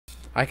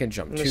I can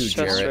jump too, This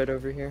chest Jarrett. right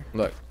over here.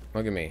 Look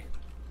at me.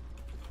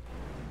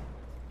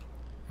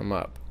 I'm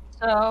up.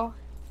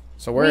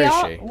 So where is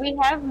she? We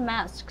have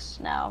masks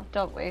now,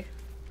 don't we?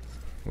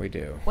 We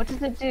do. What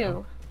does it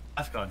do?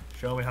 Mask on.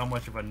 Show me how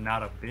much of a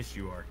not a bitch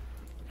you are.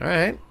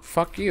 Alright,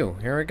 fuck you.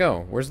 Here we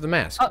go. Where's the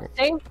mask? Oh,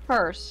 save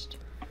first.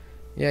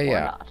 Yeah.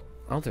 Not.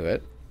 I'll do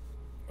it.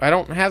 I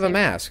don't have a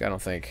mask, I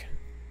don't think.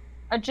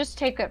 Just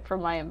take it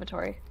from my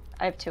inventory.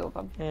 I have 2 of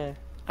them. Yeah.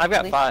 I've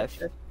got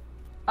 5.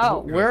 Oh,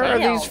 Where are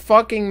damn. these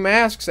fucking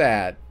masks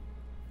at?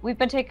 We've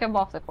been taking them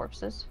off the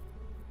corpses.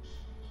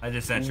 I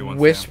just sent you one.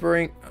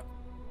 Whispering.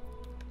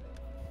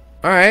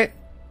 Alright.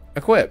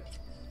 Equip.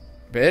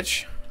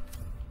 Bitch.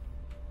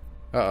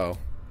 Uh-oh.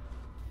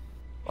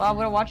 Well, I'm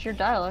gonna watch your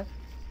dialogue.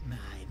 My,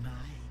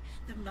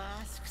 the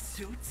mask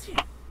suits you.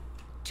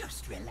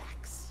 Just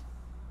relax.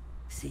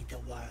 See the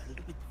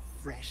world with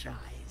fresh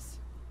eyes.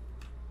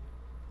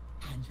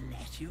 And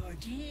let your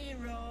dear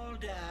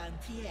old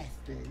Auntie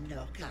Ethel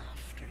look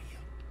after you.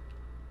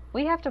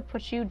 We have to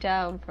put you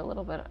down for a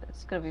little bit.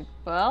 It's gonna be,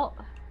 well...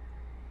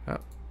 Oh.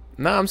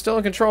 No, I'm still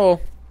in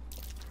control.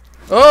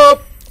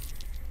 Oh!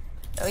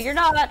 No, you're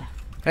not.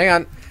 Hang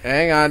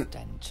on.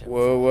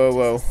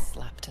 Whoa.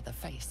 Slap to the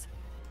face.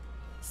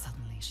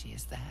 Suddenly she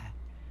is there,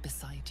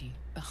 beside you,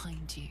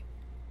 behind you,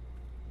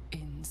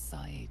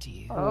 inside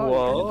you.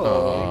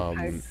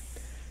 Whoa.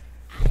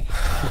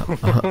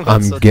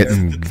 I'm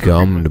getting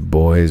gummed,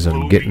 boys.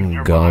 I'm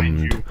getting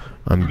gummed.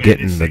 I'm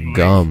getting the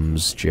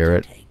gums,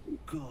 Jarrett.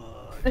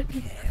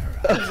 You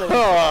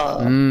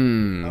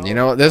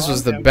know what? This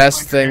was the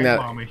best thing that...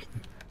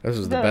 This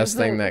was the best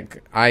thing that...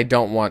 I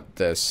don't want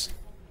this.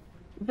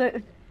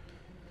 The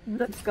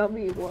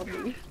gummy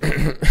wummy.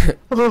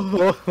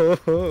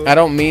 I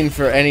don't mean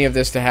for any of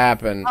this to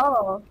happen.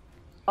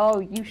 Oh,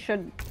 you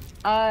should...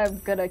 I'm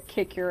gonna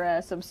kick your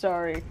ass, I'm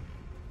sorry.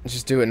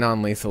 Just do it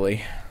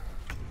non-lethally.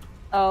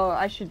 Oh,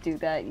 I should do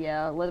that,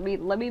 yeah. Let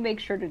me make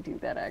sure to do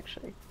that,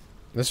 actually.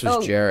 This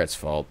was Jarrett's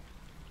fault.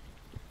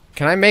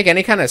 Can I make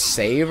any kind of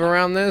save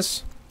around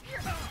this?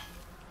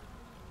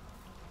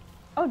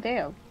 Oh,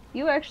 damn.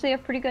 You actually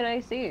have pretty good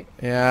AC.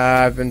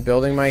 Yeah, I've been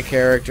building my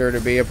character to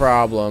be a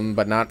problem,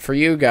 but not for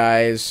you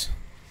guys.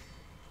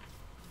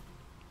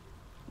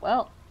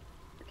 Well,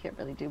 I can't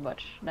really do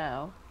much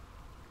now.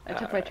 I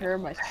took my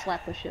turn, I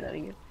slapped the shit out of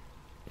you.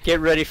 Get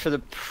ready for the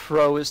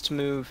proest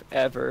move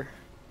ever.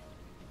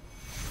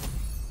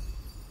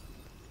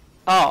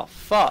 Oh,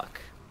 fuck.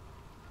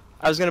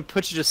 I was gonna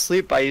put you to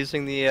sleep by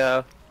using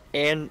the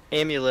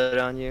amulet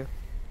on you.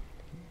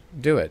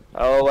 Do it.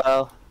 Oh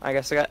well, I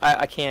guess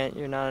I can't.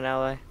 You're not an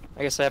ally.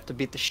 I guess I have to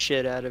beat the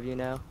shit out of you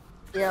now.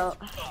 Yeah.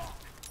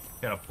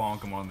 Gotta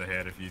bonk him on the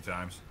head a few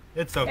times.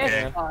 It's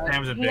okay.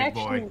 Sam's a big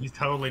boy. He's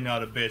totally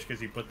not a bitch because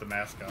he put the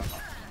mask on.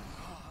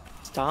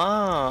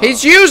 Stop.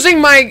 He's using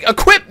my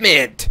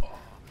equipment!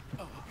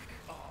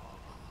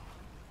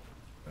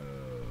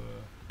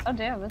 Oh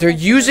damn. They're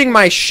using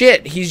my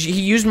shit. He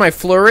used my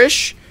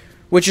flourish,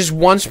 which is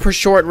once per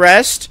short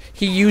rest.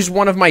 He used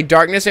one of my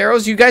darkness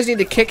arrows. You guys need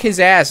to kick his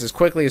ass as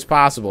quickly as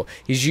possible.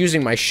 He's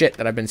using my shit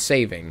that I've been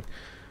saving.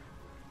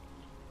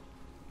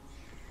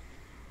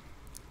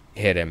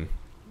 Hit him.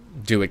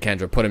 Do it,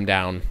 Kendra. Put him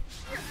down.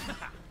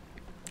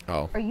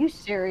 Oh. Are you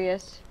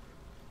serious?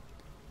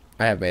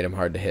 I have made him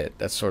hard to hit.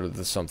 That's sort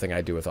of something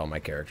I do with all my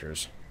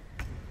characters.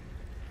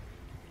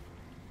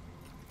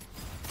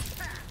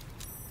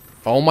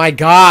 Oh my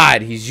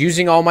god! He's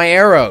using all my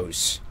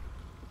arrows!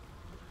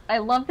 I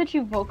love that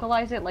you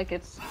vocalize it like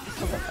it's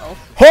something else.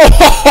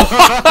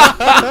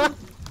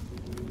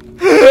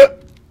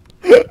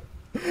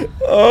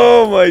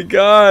 Oh my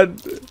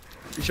god!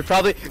 You should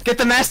probably get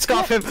the mask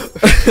off him!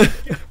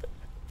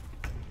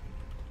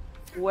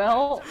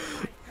 Well...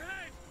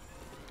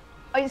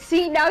 I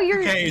see, now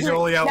you're... Okay, he's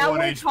only at now 1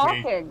 we're HP.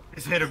 talking.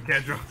 Just hit him,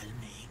 Kendra.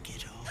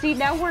 See,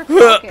 now we're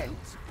talking.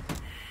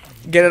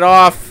 Get it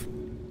off!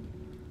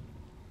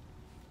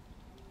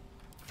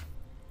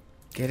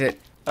 Get it.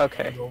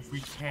 Okay. If we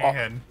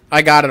can.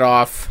 I got it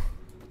off.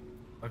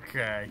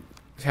 Okay.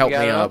 Help You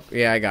got me it up. off?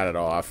 Yeah, I got it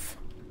off.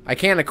 I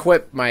can't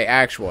equip my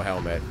actual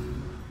helmet.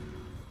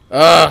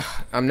 Ugh!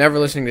 I'm never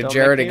listening to Don't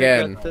Jared make me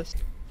again. regret this.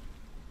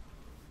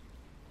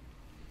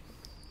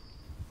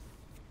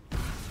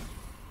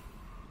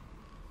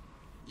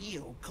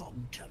 You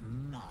come to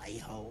my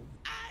home.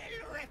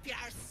 I'll rip your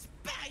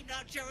spine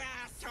out your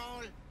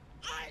asshole.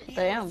 I'll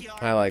Damn. use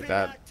your I like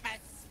that. blood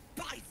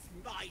to spice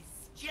my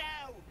stew.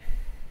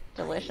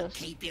 Delicious.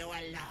 Keep you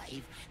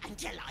alive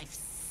until I've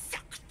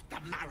sucked the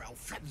marrow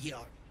from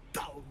your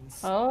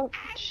bones. Oh,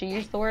 she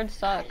used the word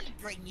sucked.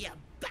 I'll bring you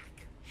back.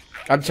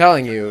 I'm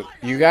telling you,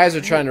 you guys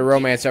are trying to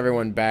romance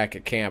everyone back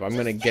at camp. I'm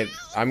gonna get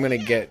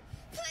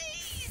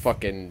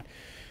fucking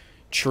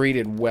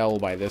treated well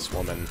by this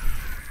woman.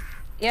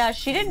 Yeah,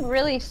 she didn't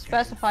really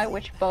specify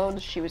which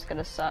bones she was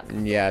gonna suck.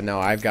 Yeah, no,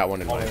 I've got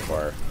one in mind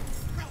for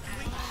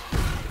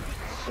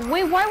her.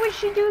 Wait, why would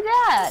she do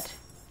that?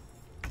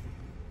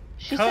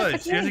 She said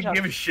Because she doesn't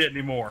give a shit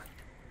anymore.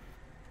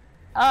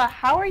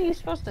 how are you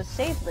supposed to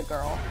save the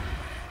girl?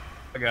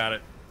 I got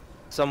it.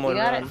 Someone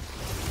You got run. it?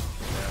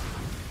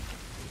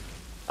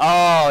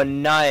 Oh,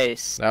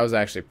 nice. That was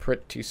actually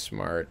pretty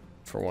smart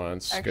for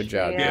once. Actually, Good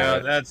job. Yeah,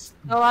 David. that's.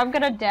 Oh, I'm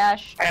gonna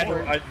dash. I had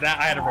toward- I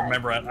had to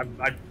remember it.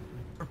 I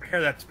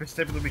prepared that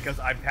specifically because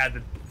I've had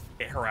to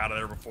get her out of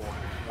there before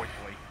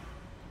quickly.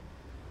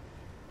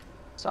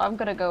 So I'm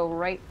gonna go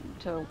right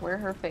to where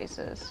her face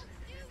is.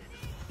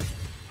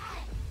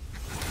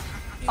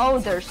 Oh,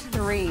 there's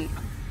 3.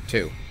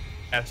 2.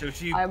 Yeah, so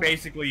she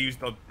basically used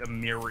the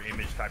mirror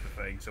image type of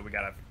thing, so we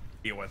gotta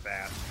deal with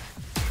that.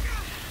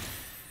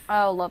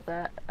 Oh, love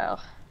that.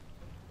 Oh.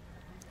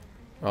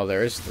 Oh,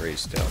 there is 3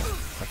 still.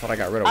 I thought I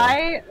got rid of one.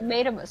 I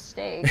made a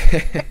mistake.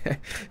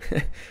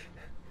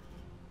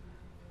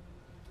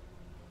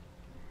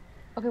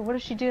 Okay, what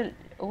does she do?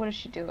 What is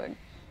she doing?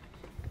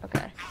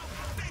 Okay.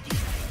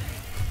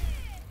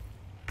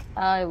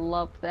 I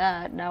love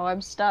that. Now I'm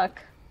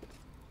stuck.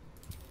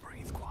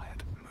 Breathe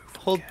quiet. Move.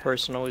 Hold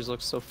person always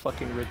looks so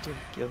fucking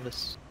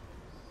ridiculous.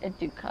 It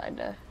do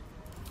kinda.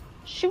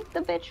 Shoot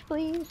the bitch,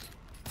 please.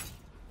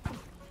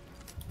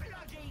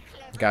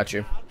 Got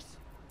you.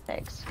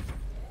 Thanks.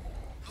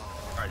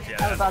 Alright, yeah,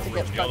 I'm about to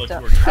get the fucked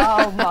other up. two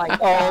are- Oh my god.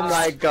 Oh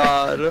my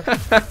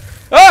god.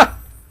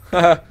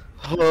 Ah!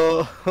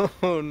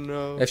 Oh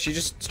no. If she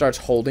just starts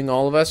holding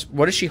all of us,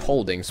 what is she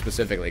holding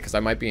specifically? Because I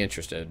might be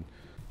interested.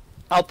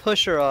 I'll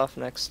push her off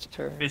next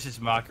turn. Vicious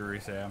mockery,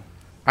 Sam.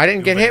 I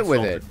didn't get You've hit been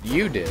with it.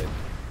 You did.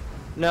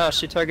 No,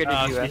 she targeted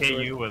you She hit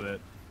afterward. you with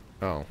it.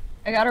 Oh.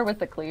 I got her with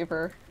the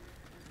cleaver.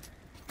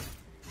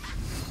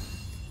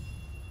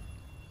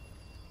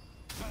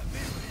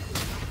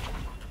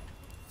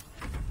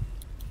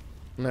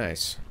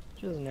 Nice.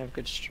 She doesn't have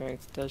good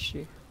strength, does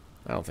she?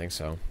 I don't think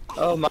so.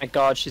 Oh my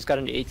god, she's got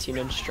an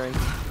 18-inch strength.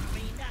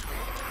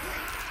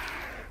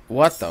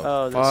 What the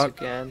Oh, this fuck?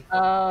 again.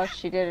 Oh,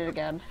 she did it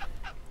again.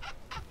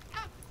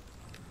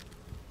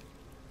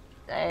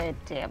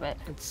 Damn it.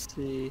 Let's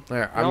see.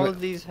 There, All of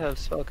these have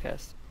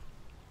spellcast.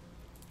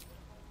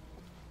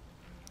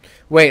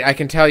 Wait, I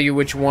can tell you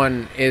which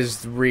one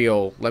is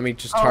real. Let me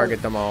just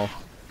target them all.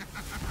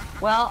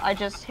 Well, I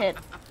just hit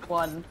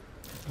one.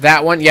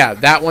 That one? Yeah,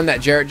 that one that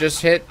Jarrett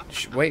just hit.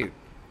 Wait.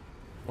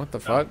 What the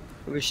fuck?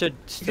 We should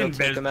still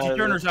take them out She of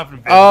turned the... herself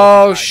into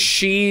Oh,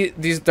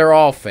 they're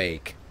all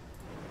fake.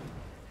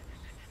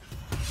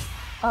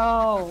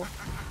 Oh.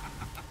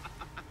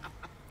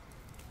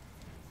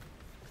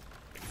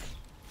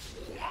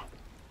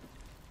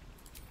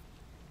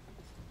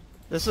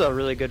 This is a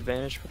really good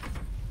vantage.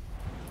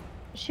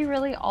 Is she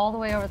really all the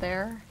way over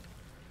there?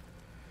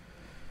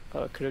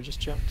 Oh, it could have just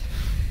jumped.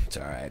 It's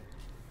alright.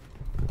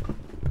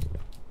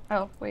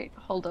 Oh, wait,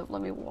 hold up.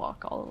 Let me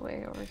walk all the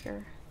way over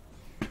here.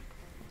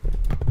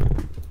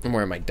 I'm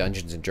wearing my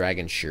Dungeons and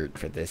Dragons shirt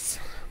for this.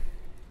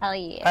 Hell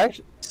yeah.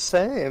 Actually,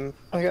 same.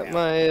 I got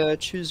my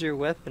choose your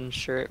weapon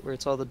shirt where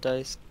it's all the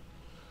dice.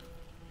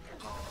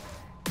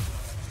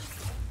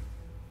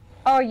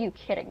 Oh, are you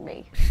kidding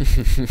me?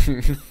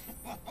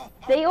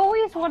 They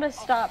always want to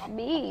stop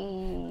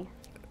me.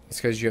 It's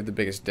because you have the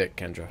biggest dick,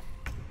 Kendra.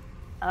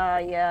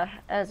 Yeah,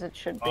 as it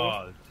should be.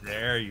 Oh,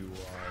 there you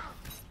are.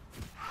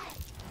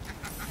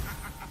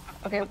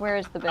 Okay, where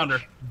is the bitch? Found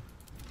her.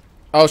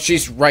 Oh,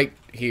 she's right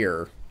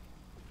here.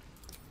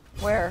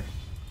 Where?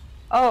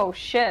 Oh,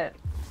 shit.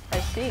 I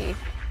see.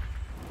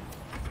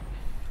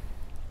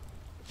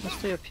 Let's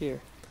stay up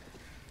here.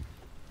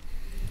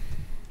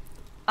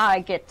 I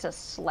get to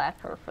slap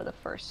her for the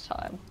first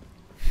time.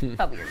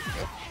 Come here,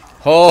 bitch.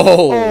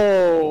 Oh!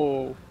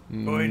 Oh!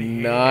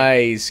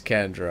 Nice,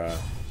 Kendra.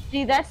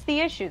 See, that's the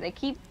issue. They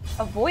keep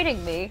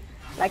avoiding me,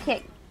 and I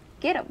can't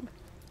get them.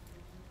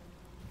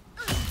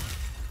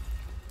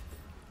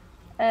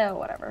 Oh,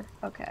 whatever.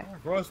 Okay.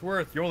 For what's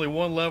worth, you're only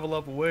one level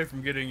up away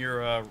from getting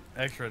your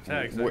extra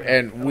attacks.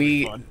 And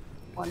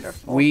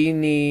Wonderful. we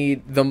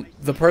need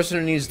the person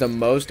who needs the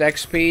most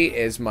XP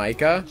is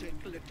Micah.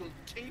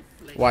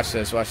 Watch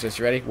this. Watch this.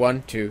 You ready?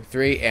 1, 2,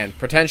 3, and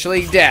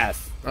potentially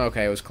death.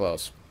 Okay, it was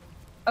close.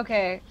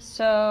 Okay,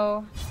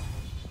 so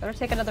I'm gonna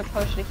take another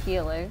potion of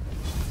healing,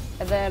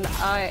 and then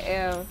I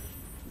am.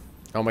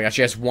 Oh my gosh,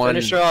 she has 1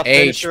 Finish her off,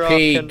 finish her off,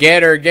 HP. Kendra.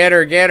 Get her, get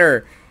her, get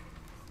her.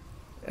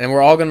 And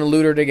we're all gonna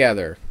loot her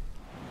together.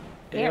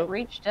 Can't Yep.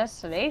 reach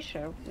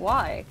destination.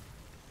 Why?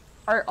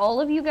 Are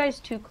all of you guys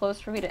too close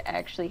for me to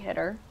actually hit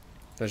her?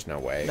 There's no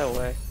way. No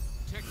way.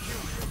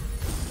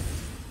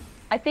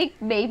 I think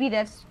maybe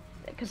that's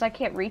because I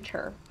can't reach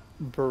her.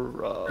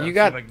 Bruh. You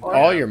got See if I can-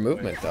 all your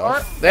movement though.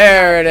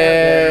 There it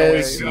There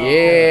is. we go.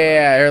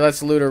 Yeah. Here,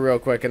 let's loot her real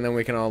quick, and then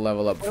we can all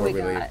level up What do before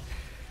we we leave. got?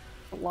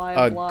 Live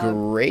A blood.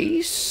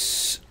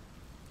 grace,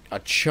 a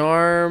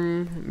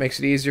charm makes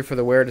it easier for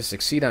the wearer to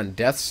succeed on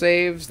death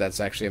saves. That's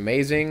actually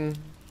amazing.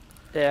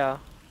 Yeah.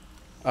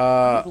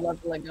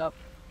 Leveling up.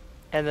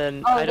 And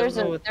then Oh, I don't there's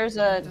know a what there's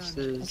a this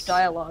is.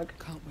 dialogue.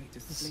 Can't wait to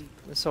sleep.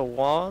 It's a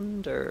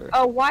wand or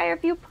Oh, why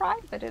have you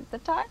privated the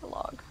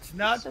dialogue? It's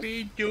not It's just-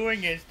 me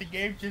doing it. It's the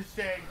game just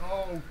saying,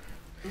 oh.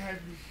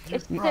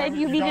 It said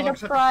you needed a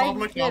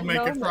private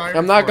moment.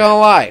 I'm not gonna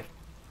lie.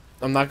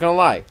 I'm not gonna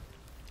lie.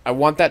 I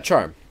want that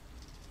charm,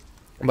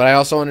 but I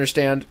also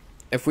understand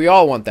if we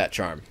all want that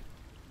charm.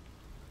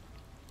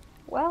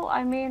 Well,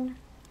 I mean,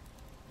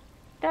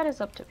 That is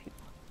up to people.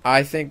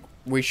 I think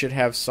we should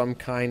have some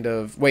kind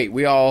of... Wait,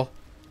 we all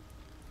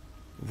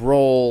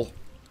roll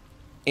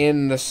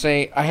in the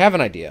same... I have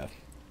an idea.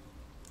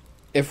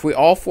 If we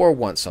all four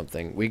want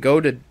something, we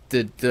go to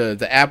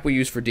the app we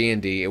use for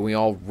D&D, and we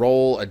all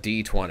roll a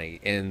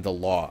D20 in the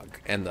log,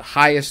 and the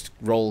highest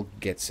roll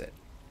gets it.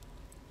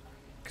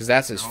 Because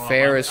that's as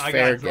fair as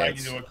fair gets. I got dragged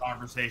into a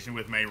conversation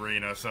with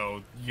Mayrina,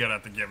 so you're gonna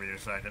have to give me a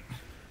second.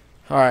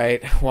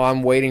 Alright, while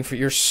I'm waiting for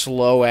your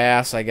slow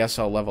ass, I guess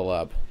I'll level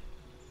up.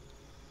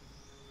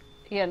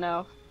 Yeah,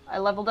 no. I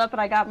leveled up and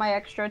I got my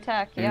extra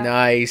attack, yeah.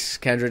 Nice.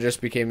 Kendra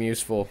just became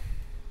useful.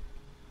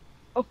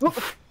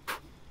 Oh.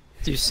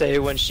 Do you say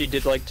when she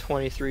did like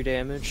 23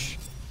 damage?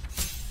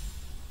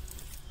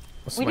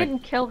 We didn't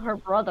kill her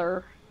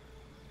brother.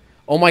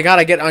 Oh my god,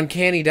 I get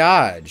uncanny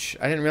dodge.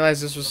 I didn't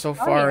realize this was so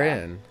far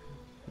in.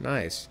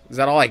 Nice. Is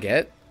that all I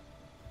get?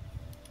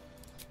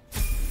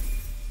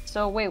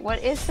 So wait,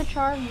 what is the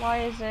charm?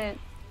 Why is it?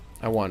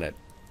 I want it.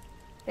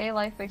 Day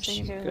life makes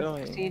you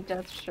going? succeed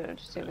death should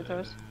saving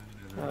throws.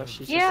 Oh,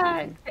 she's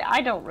Yeah,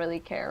 I don't really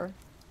care.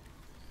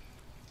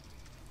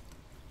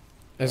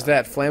 Is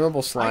that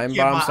flammable slime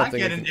bomb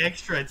something? I get an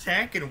extra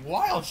attack in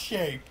wild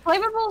shape.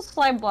 Flammable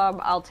slime bomb,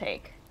 I'll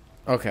take.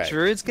 Okay.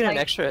 Druids get an Like,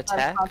 extra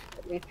attack. I'm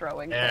constantly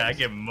throwing Yeah, I things.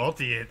 get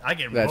multi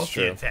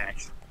true.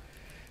 attacks.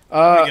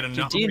 Uh, I'm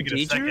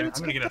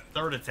gonna get a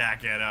third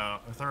attack at a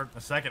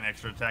second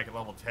extra attack at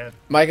level 10.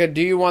 Micah,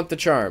 do you want the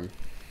charm?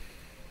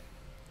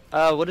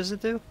 What does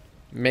it do?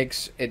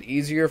 Makes it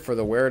easier for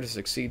the wearer to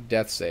succeed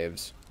death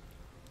saves.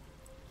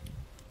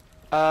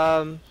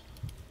 Yeah,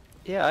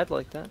 I'd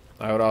like that.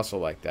 I would also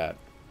like that.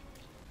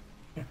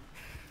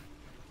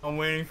 I'm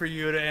waiting for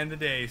you to end the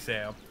day,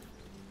 Sam.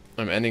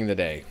 I'm ending the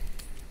day.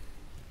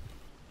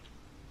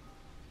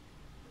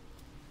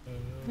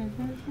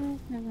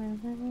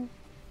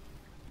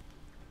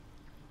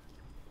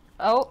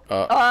 Oh.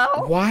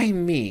 Why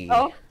me?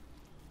 Oh.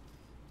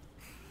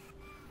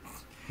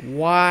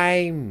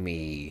 Why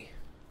me?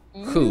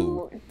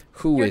 Who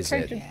is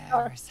it? The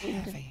air is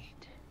heavy.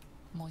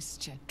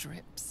 Moisture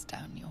drips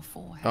down your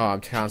forehead. Oh,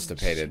 I'm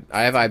constipated.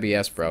 I have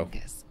IBS, bro.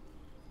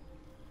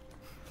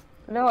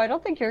 No, I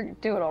don't think you're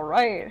doing all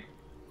right.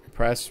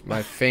 Press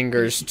my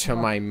fingers to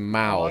my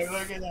mouth. Oh,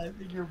 look at that. I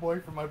think your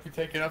boyfriend might be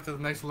taking up to the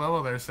next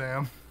level there,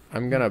 Sam.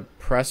 I'm gonna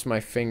press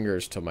my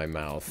fingers to my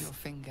mouth. Your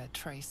finger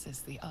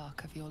traces the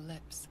arc of your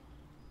lips.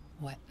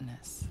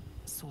 Wetness,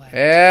 sweat.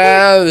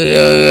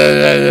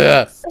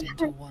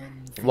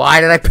 Why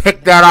did I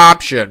pick that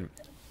option?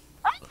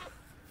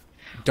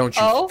 Don't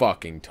you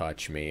fucking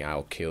touch me.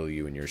 I'll kill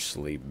you in your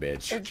sleep,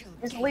 bitch.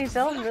 Is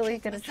Liesel really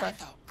gonna try?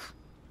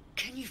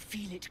 Can you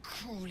feel it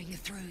crawling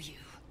through you?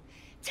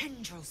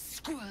 Tendrils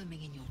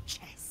squirming in your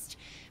chest,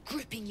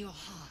 gripping your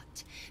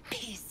heart,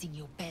 piercing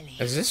your belly.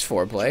 Is this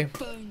foreplay?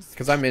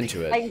 Because I'm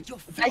into it. I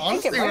think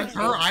Honestly, it with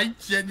her, I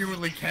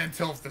genuinely can't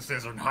tell if this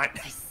is or not.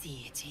 I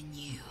see it in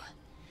you.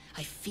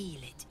 I feel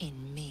it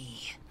in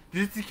me.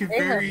 This could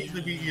very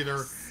easily be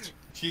either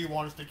she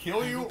wants to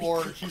kill you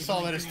or she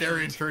saw that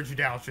hysteria and turned you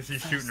down, so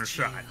she's shooting her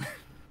shot.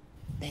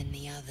 Then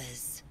the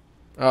others.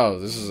 Oh,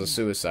 this is a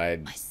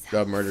suicide.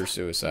 A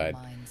murder-suicide.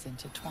 Minds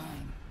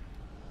intertwine.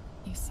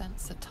 You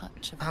sense a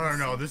touch of I don't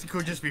know, this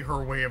could just be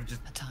her way of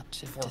just a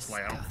touch of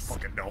foreplay, I don't disgust.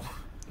 fucking know.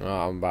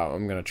 Oh, I'm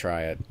gonna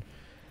try it.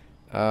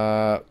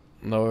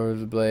 Lower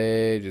the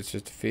blade. It's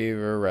just a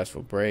fever. Rest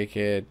will break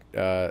it.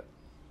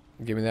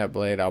 Give me that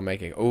blade. I'll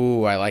make it.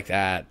 Ooh, I like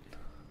that.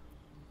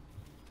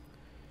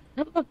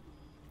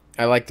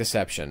 I like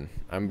deception.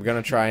 I'm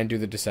gonna try and do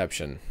the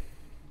deception.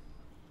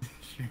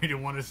 You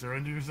don't want to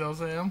surrender yourself,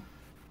 Sam?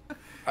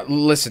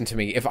 Listen to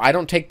me. If I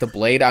don't take the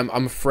blade, I'm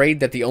afraid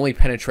that the only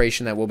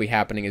penetration that will be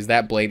happening is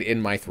that blade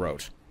in my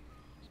throat.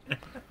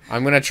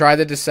 I'm gonna try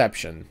the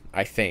deception,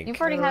 I think. You've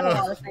already had a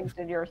lot of things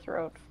in your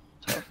throat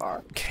so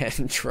far.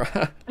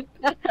 Kendra.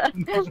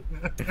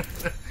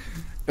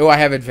 Oh, I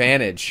have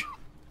advantage.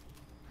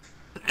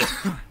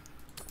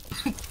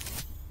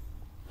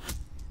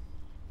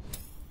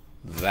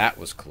 That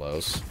was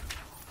close.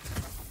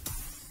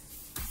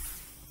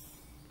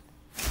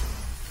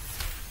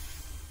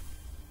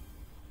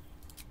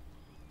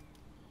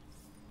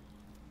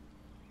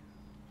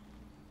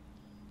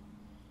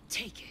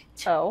 Take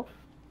it. Oh.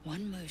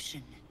 One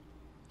motion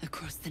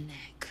across the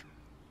neck.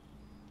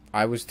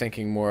 I was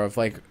thinking more of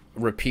like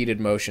repeated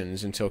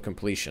motions until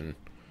completion.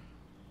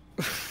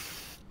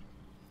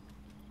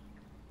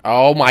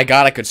 Oh my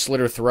god, I could slit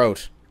her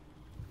throat.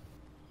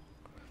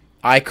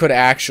 I could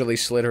actually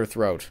slit her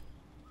throat.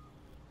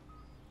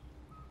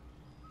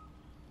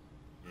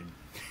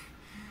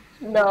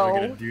 No. We're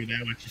gonna do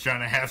that when she's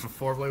trying to have some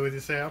foreplay with you,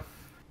 Sam?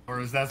 Or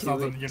is that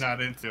something you're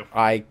not into?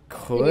 I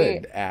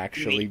could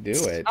actually do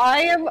it.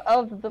 I am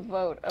of the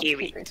vote of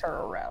keeping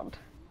her around.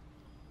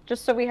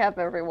 Just so we have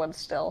everyone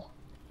still.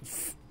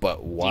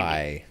 But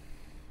why?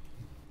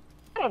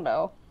 I don't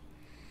know.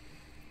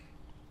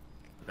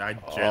 I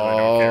generally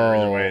don't care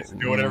either way. So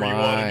do whatever you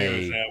want to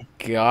do, Sam.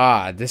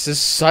 God, this is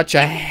such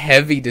a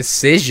heavy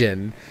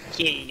decision.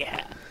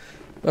 Yeah.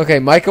 Okay,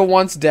 Micah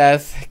wants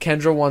death.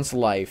 Kendra wants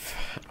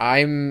life.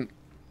 I'm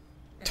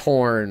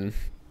torn.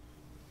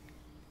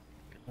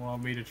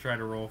 Want me to try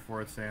to roll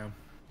for it, Sam?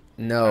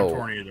 No. I'm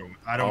torn either way.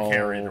 I don't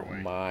care either way.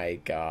 Oh my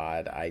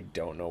god, I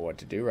don't know what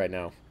to do right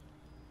now.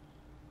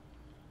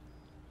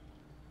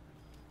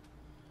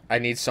 I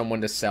need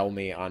someone to sell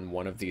me on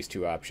one of these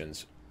two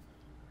options.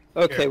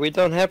 Okay, we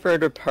don't have her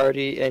at her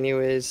party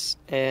anyways,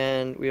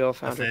 and we all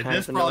found her kind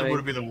This of probably annoying.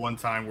 would be the one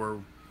time where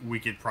we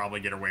could probably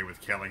get away with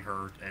killing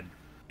her and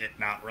it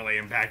not really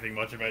impacting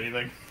much of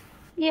anything.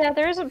 Yeah,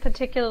 there isn't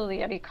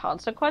particularly any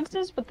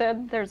consequences, but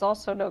then there's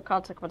also no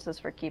consequences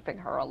for keeping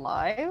her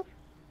alive.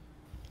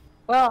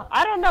 Well,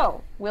 I don't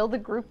know. Will the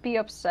group be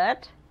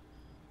upset?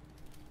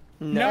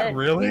 Not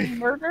really.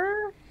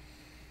 Murder?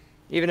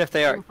 Even if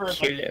they are Like,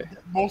 killer.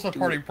 most of the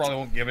party probably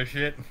won't give a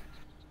shit.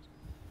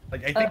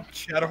 Like I think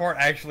Shadowheart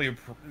actually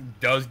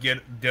does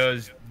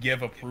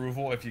give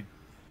approval if you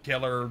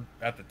kill her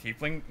at the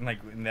tiefling, like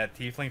in that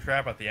tiefling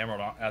trap at the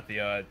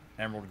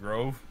Emerald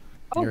Grove.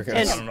 Oh, You're gonna-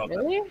 and I don't know about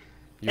really?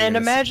 And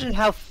imagine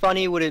how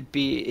funny would it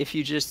be if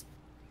you just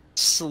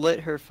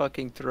slit her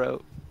fucking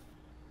throat.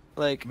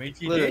 Like, I mean,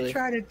 she literally. did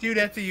try to do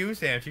that to you,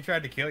 Sam. She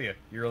tried to kill you.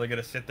 You're really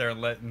gonna sit there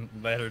and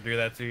let her do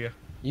that to you?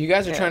 You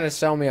guys are Yeah. trying to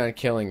sell me on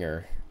killing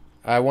her.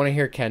 I want to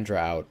hear Kendra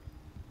out.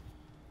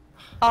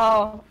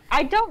 Oh,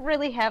 I don't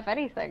really have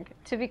anything,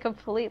 to be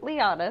completely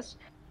honest.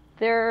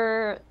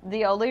 The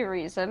only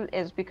reason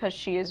is because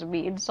she is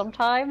mean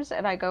sometimes,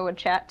 and I go and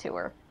chat to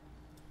her.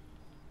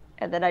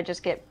 And then I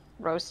just get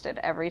roasted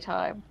every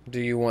time. Do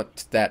you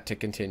want that to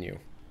continue?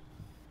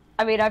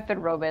 I mean, I've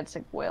been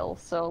romancing Will,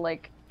 so,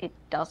 like, it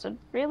doesn't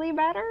really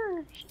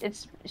matter.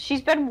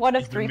 She's been one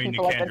of She's been 3 mean to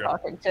people I've been Kendra.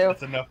 talking to.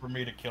 That's enough for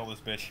me to kill this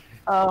bitch.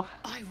 Oh,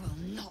 I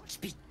will not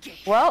be gay.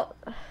 well,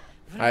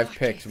 I've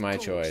picked my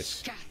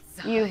choice.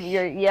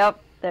 yep,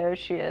 there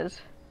she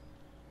is.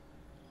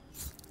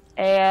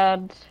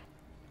 And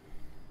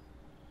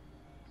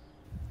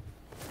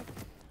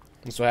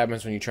That's what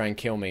happens when you try and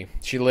kill me.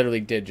 She literally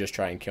did just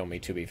try and kill me,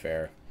 to be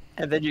fair.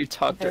 And then you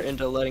talked her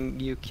into letting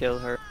you kill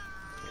her.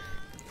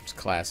 It's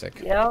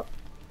classic. yep.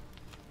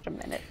 A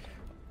minute.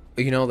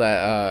 You know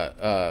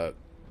that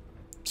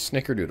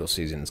Snickerdoodle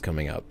season is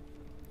coming up.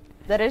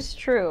 That is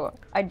true.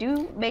 I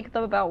do make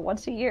them about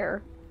once a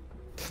year.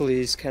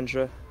 Please,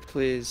 Kendra.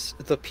 Please.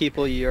 The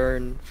people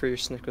yearn for your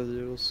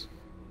snickerdoodles.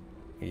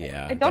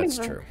 Yeah, I don't that's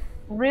even true.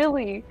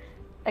 really,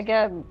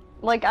 again,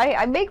 like,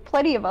 I make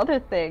plenty of other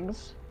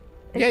things.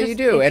 It's Yeah, you just-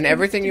 do, it's and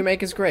everything you instinct-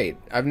 make is great.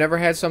 I've never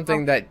had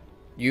something that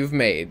you've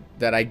made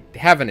that I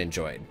haven't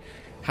enjoyed.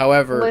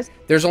 However, Listen-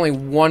 there's only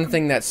one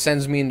thing that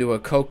sends me into a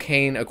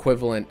cocaine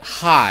equivalent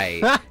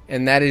high,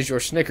 and that is your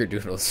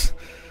Snickerdoodles.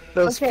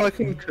 Those Okay.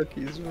 fucking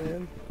cookies,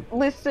 man.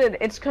 Listen,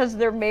 it's because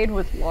they're made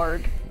with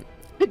lard.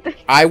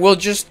 I will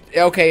just...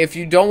 Okay, if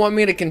you don't want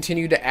me to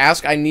continue to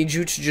ask, I need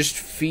you to just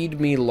feed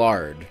me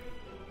lard.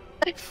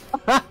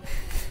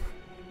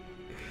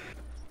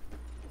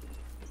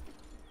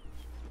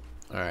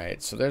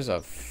 Alright, so there's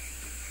a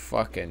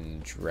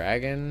fucking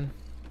dragon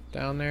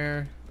down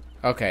there.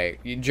 Okay,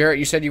 Jarrett,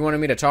 you said you wanted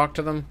me to talk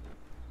to them?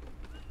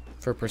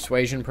 For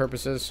persuasion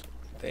purposes?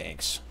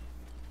 Thanks.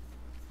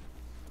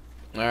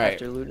 Alright,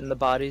 After looting the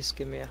bodies,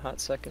 give me a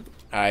hot second.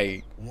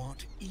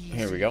 What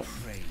Here we go.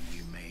 prey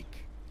you make,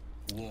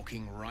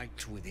 walking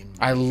right within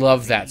I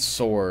love that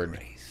sword.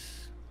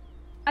 grace.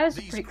 That is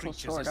a These pretty cool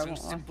creatures sword, are I so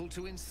won't lie. simple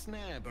to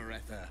ensnare,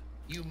 Beretha.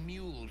 You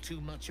mule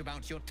too much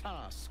about your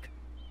task.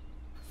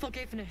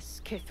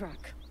 Forgiveness,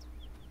 Kithrak.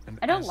 And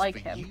I don't as like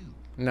for him. You,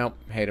 Nope,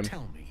 hate him.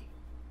 tell me,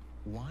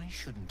 why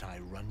shouldn't I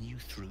run you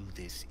through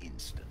this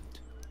instant?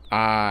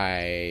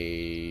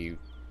 I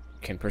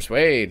can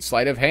persuade.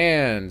 Sleight of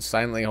hand.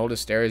 Silently hold his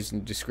stairs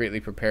and discreetly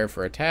prepare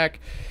for attack.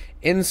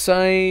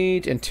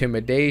 Insight,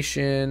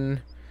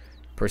 intimidation,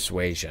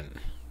 persuasion.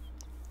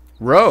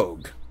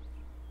 Rogue.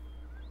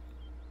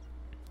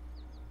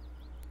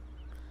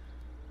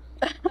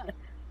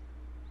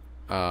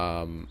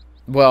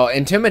 Well,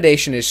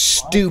 intimidation is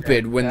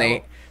stupid when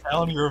they...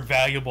 Tell him you're a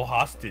valuable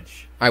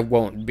hostage. I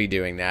won't be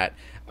doing that.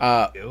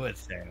 Do it,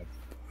 Sam.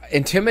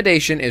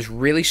 Intimidation is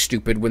really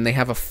stupid when they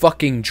have a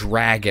fucking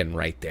dragon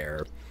right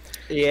there.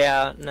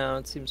 Yeah, no,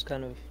 it seems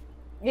kind of...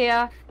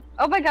 Yeah.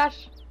 Oh my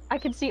gosh. I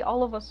can see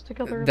all of us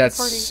together in That's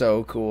the party.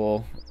 so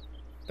cool.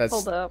 That's...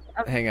 Hold up.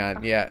 Hang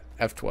on, yeah,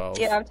 F12.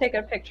 Yeah, I'm taking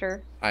a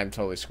picture. I'm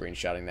totally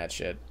screenshotting that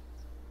shit.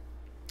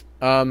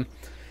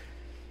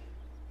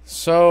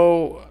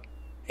 So...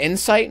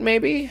 Insight,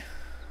 maybe?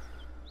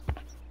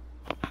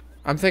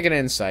 I'm thinking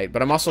insight,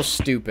 but I'm also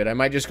stupid. I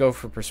might just go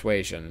for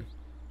persuasion.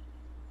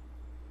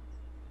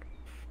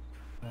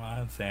 Come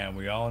on, Sam.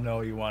 We all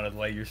know you want to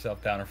lay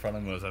yourself down in front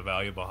of him as a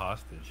valuable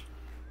hostage.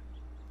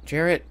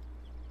 Jarrett,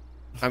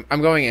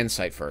 I'm going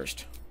insight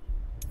first.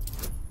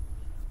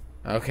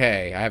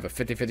 Okay, I have a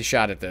 50-50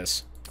 shot at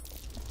this.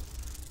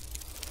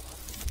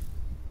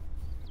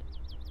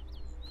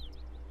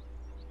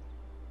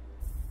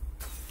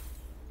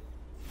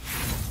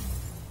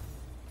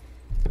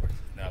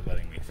 Not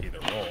letting me see the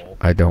roll.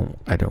 I don't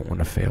want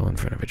to fail in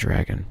front of a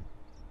dragon.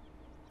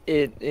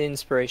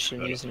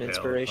 Inspiration, use an Hell, son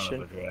of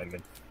inspiration. a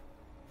dragon.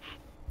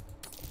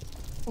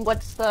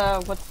 What's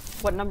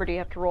What number do you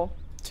have to roll?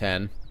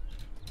 10.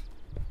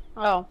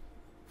 Oh.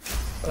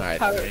 Alright.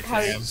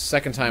 How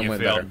Second time You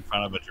went failed better. in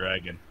front of a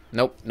dragon.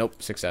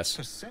 Nope. Success.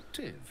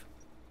 Perceptive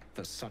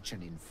for such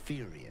an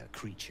inferior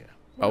creature.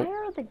 Oh. Why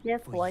are the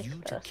gifts For like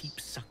you to this? keep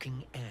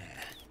sucking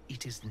air,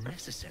 it is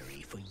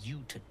necessary for you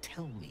to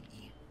tell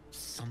me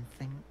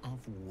something of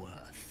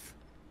worth.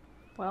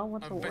 Well,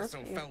 what's A the worst?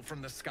 vessel fell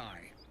from the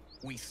sky.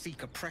 We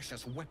seek a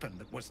precious weapon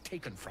that was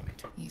taken from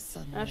it. You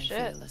suddenly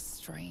shit. feel a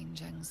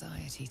strange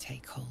anxiety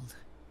take hold.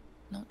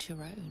 Not your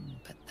own,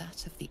 but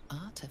that of the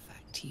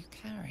artifact you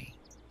carry.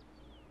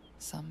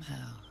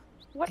 Somehow.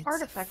 What it's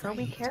artifact are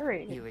we afraid.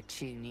 carrying? You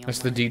attune your That's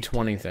the mind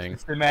D20 to it. thing.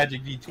 It's the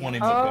magic D20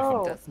 Oh.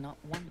 MacGuffin. It does not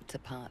want to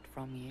part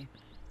from you.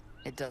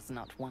 It does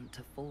not want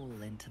to fall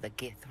into the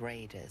Gith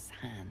Raiders'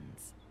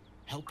 hands.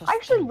 Help us I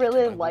actually find it, really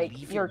and I will like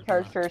leave your blood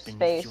character's beneath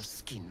face. your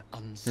skin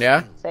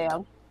Yeah? unspilled.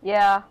 Sam.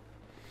 Yeah.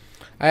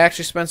 I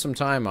actually spent some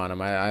time on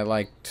him. I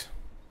liked...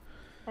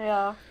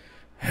 Yeah.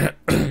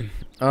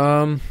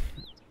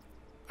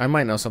 I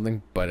might know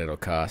something, but it'll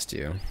cost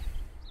you.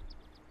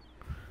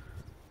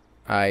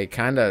 I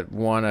kind of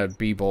want to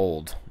be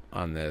bold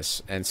on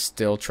this and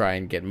still try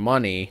and get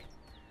money,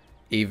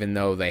 even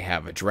though they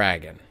have a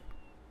dragon.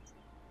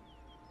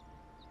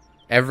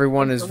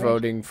 Everyone is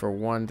voting for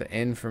one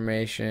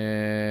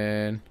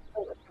information.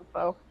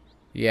 Info.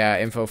 Yeah,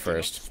 info Do not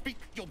first. speak,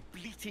 your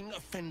bleating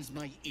offends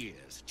my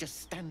ears.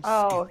 Just stand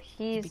Oh, still.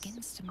 He he's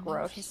begins to move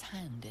gross. his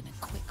hand in a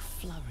quick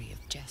flurry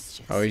of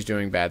gestures. Oh, he's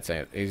doing bad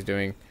things. He's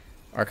doing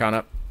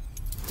Arcana.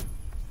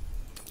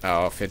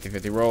 Oh,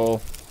 50-50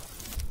 roll.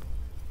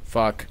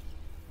 Fuck.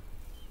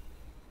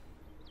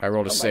 I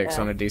rolled a Oh my 6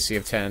 God. on a DC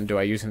of 10. Do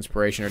I use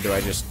inspiration or do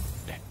I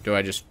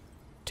just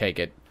take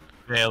it?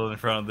 Fail in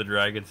front of the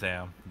dragon,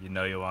 Sam. You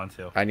know you want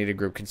to. I need a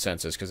group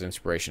consensus because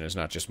inspiration is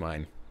not just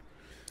mine.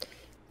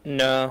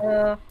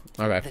 No.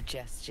 Okay. The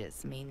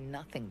gestures mean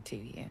nothing to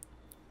you.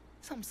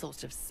 Some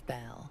sort of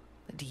spell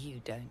that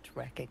you don't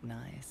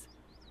recognize.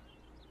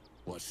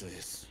 What's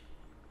this?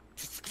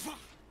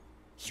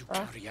 You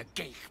carry a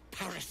gay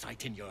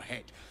parasite in your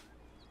head.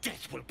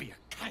 Death will be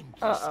a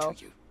kindness Uh-oh.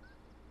 to you.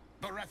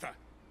 Beretta,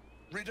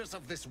 rid us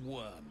of this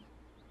worm.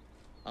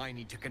 I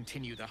need to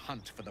continue the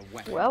hunt for the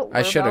weapon. Well, I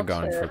we're should have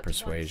about gone to- for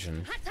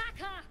persuasion.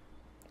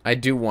 I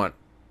do want...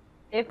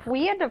 If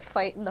we end up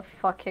fighting the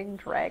fucking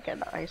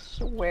dragon, I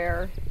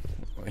swear.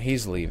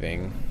 He's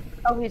leaving.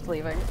 Oh, he's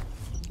leaving.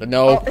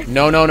 No.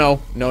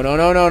 No.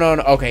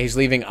 Okay, he's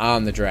leaving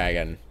on the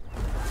dragon.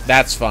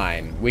 That's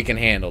fine. We can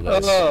handle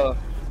this. Oh,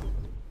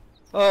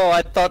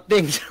 I thought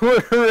things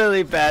were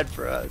really bad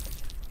for us.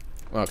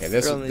 Okay,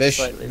 this They're only this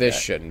slightly this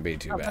bad. shouldn't be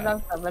too Coming, bad.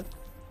 I'm coming.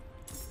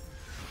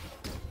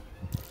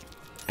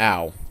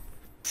 Ow.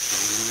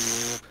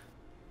 Oh,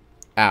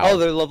 Ow.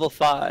 they're level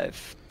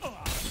 5.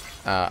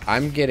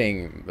 I'm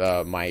getting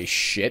my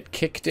shit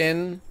kicked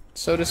in,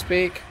 so to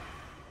speak.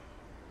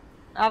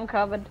 I'm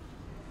coming.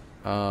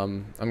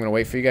 I'm gonna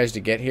wait for you guys to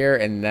get here,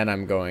 and then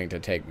I'm going to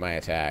take my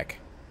attack.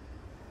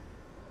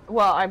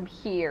 Well, I'm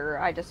here.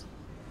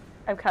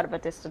 I'm kind of a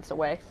distance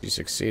away. She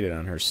succeeded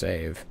on her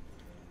save.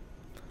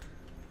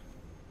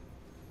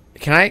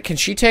 Can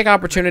she take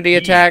opportunity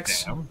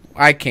attacks? Damn.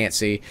 I can't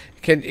see.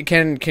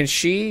 Can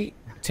she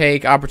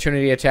take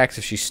opportunity attacks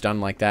if she's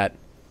stunned like that?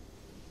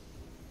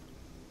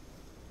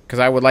 Because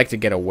I would like to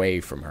get away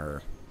from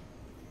her.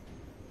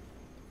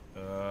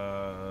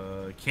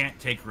 Can't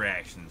take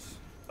reactions.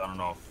 I don't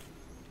know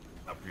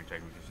if opportunity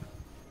attack we just.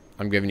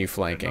 I'm giving you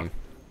flanking.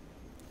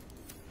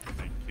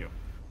 Thank you.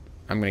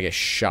 I'm gonna get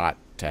shot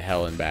to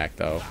hell and back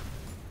though. I'm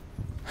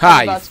Ha!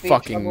 You about to be in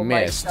trouble fucking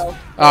missed. myself,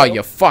 Oh, too.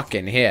 you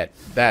fucking hit.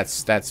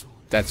 That's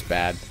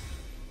bad.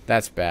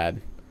 That's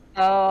bad.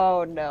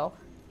 Oh no.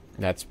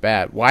 That's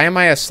bad. Why am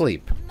I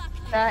asleep?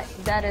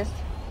 That is.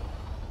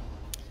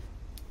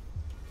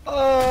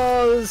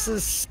 Oh, this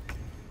is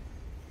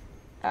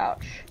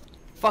Ouch.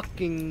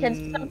 fucking.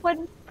 Can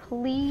someone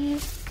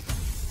please,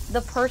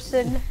 the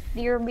person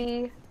near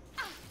me,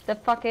 the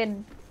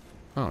fucking.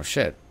 Oh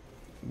shit.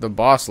 The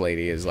boss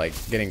lady is like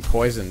getting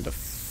poisoned to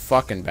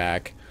fucking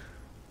back.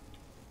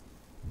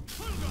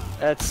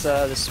 That's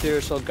the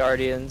spiritual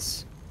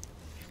guardians.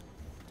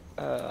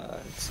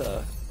 It's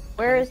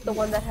Where is the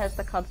one that has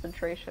the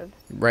concentration?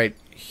 Right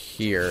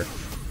here.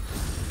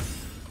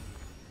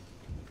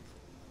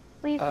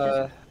 Please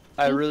just.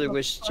 I beat really the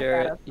wish, fuck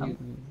Jarrett, out of you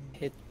them.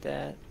 hit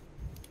that.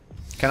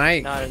 Can I?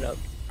 Not enough.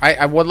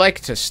 I would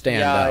like to stand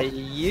Yeah, up.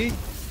 you.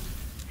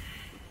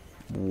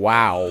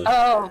 Wow.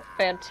 Oh,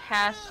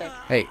 fantastic.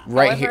 Hey,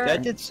 right However, here.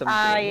 That did some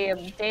I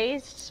damage. am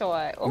dazed, so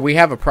I. Oh, We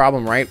have a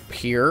problem right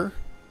here.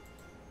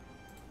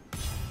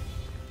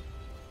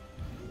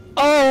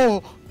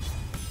 Oh!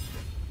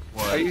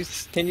 What? Are you?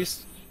 Can you?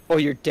 Oh,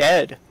 you're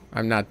dead.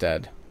 I'm not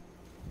dead.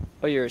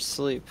 Oh, you're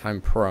asleep.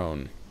 I'm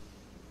prone.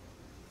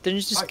 Then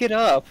you just get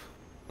up.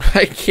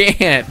 I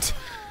can't.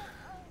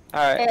 All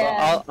right. And-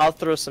 Well, I'll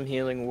throw some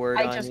healing word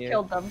I on just you.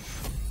 killed them.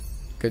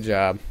 Good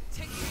job.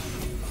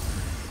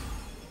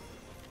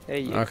 There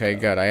you Okay,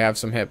 go. good. I have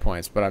some hit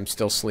points, but I'm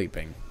still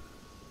sleeping.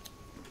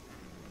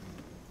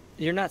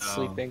 You're not Oh.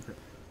 sleeping.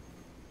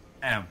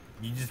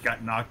 You just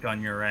got knocked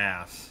on your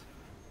ass.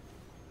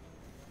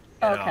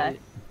 Okay.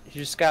 You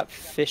just got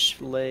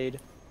fish laid.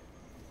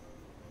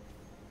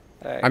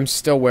 Alright. I'm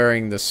still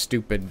wearing the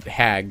stupid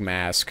hag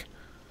mask.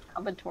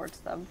 Coming towards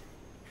them.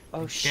 Oh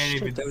Can't shit!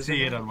 even there was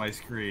see it another- on my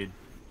screen.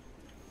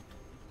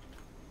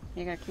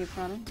 You gotta keep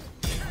running.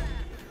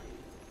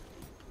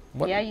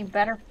 What? Yeah, you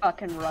better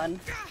fucking run.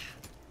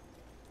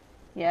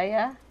 Yeah,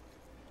 yeah.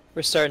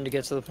 We're starting to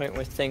get to the point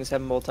where things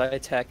have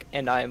multi-attack,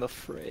 and I am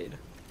afraid.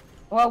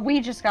 Well, we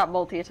just got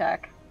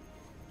multi-attack.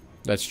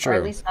 That's Or at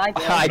true. least I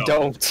did. I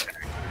don't.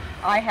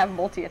 I have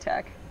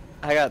multi-attack.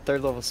 I got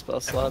 3rd level spell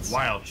slots.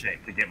 Wild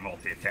shape to get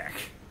multi-attack.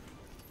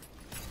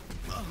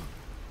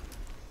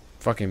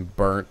 Fucking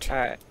burnt.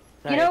 Alright.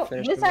 You know,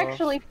 this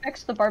actually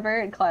fixed the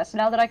barbarian class,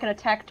 now that I can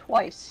attack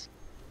twice.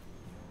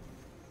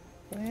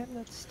 Man,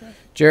 that stuff.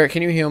 Jarrett,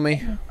 can you heal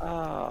me?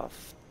 Oh,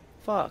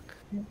 fuck.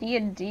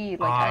 D&D,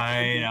 like,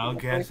 actually... Fine, I'll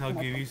gives guess away I'll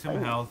from give what you the some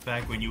fight. health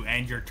back when you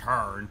end your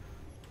turn.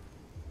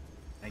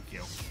 Thank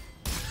you.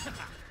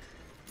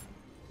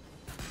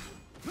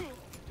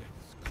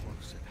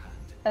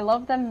 I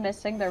love them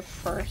missing their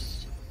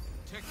first.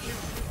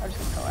 I'm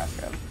just gonna go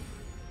after him.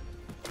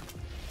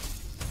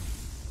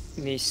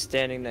 Me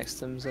standing next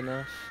to him's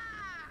enough.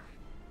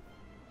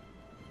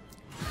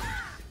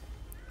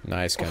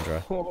 Nice,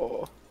 Kendra.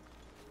 Oh.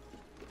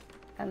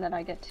 And then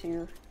I get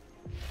to...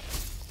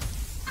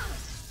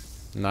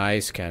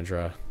 Nice,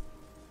 Kendra.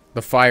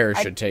 The fire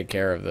should take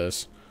care of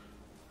this.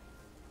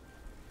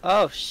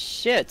 Oh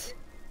shit!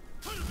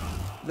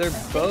 Their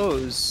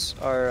bows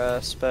are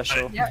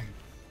special. Yeah.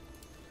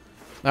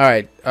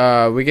 Alright,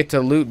 we get to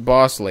loot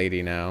boss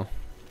lady now.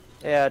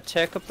 Yeah,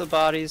 check up the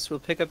bodies. We'll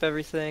pick up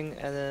everything,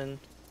 and then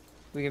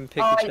we can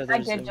pick each other's I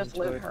did just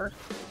inventory. loot her.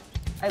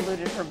 I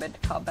looted her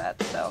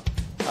mid-combat, so...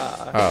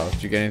 Oh,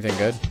 did you get anything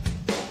good?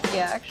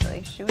 Yeah,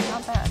 actually, she was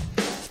not bad.